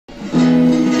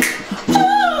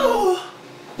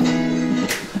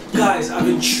Guys, I've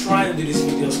been trying to do these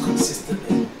videos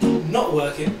consistently, not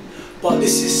working, but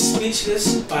this is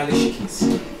Speechless by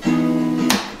Alicia.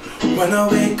 When I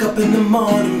wake up in the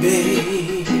morning,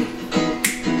 babe,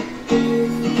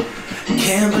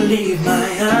 can't believe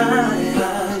my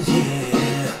eyes,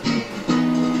 yeah.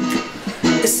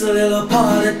 It's a little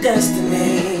part of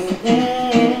destiny.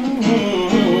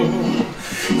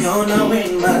 You're now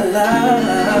in my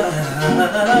life.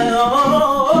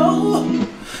 Oh,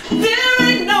 there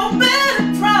ain't no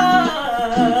better pride.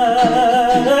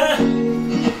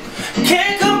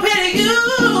 Can't compare to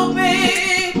you,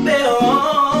 baby.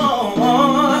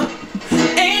 Oh,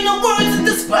 ain't no words to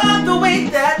describe the way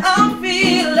that I'm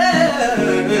feeling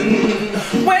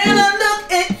when I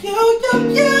look at you.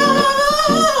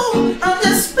 I'm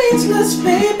just speechless,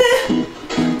 baby.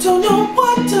 Don't know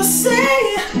what to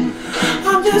say.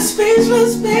 I'm just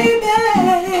speechless, baby.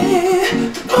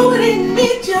 Oh, it ain't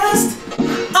me just.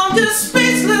 I'm just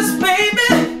speechless, baby.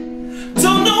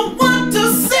 Don't know what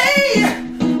to say.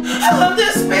 I'm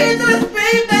just speechless,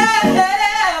 baby.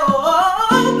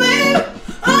 Oh, baby.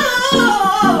 Oh,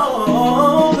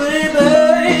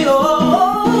 baby. Oh.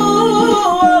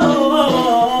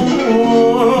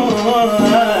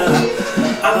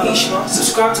 I'm Heshima.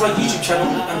 Subscribe to my YouTube channel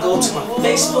and go to my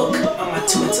Facebook and my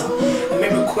Twitter.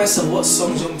 Requests of what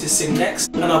songs you want me to sing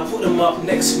next, and I'll put them up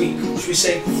next week, which we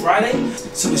say Friday.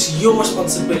 So it's your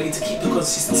responsibility to keep the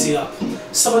consistency up.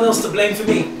 Someone else to blame for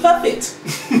me. Perfect.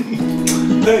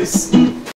 Peace.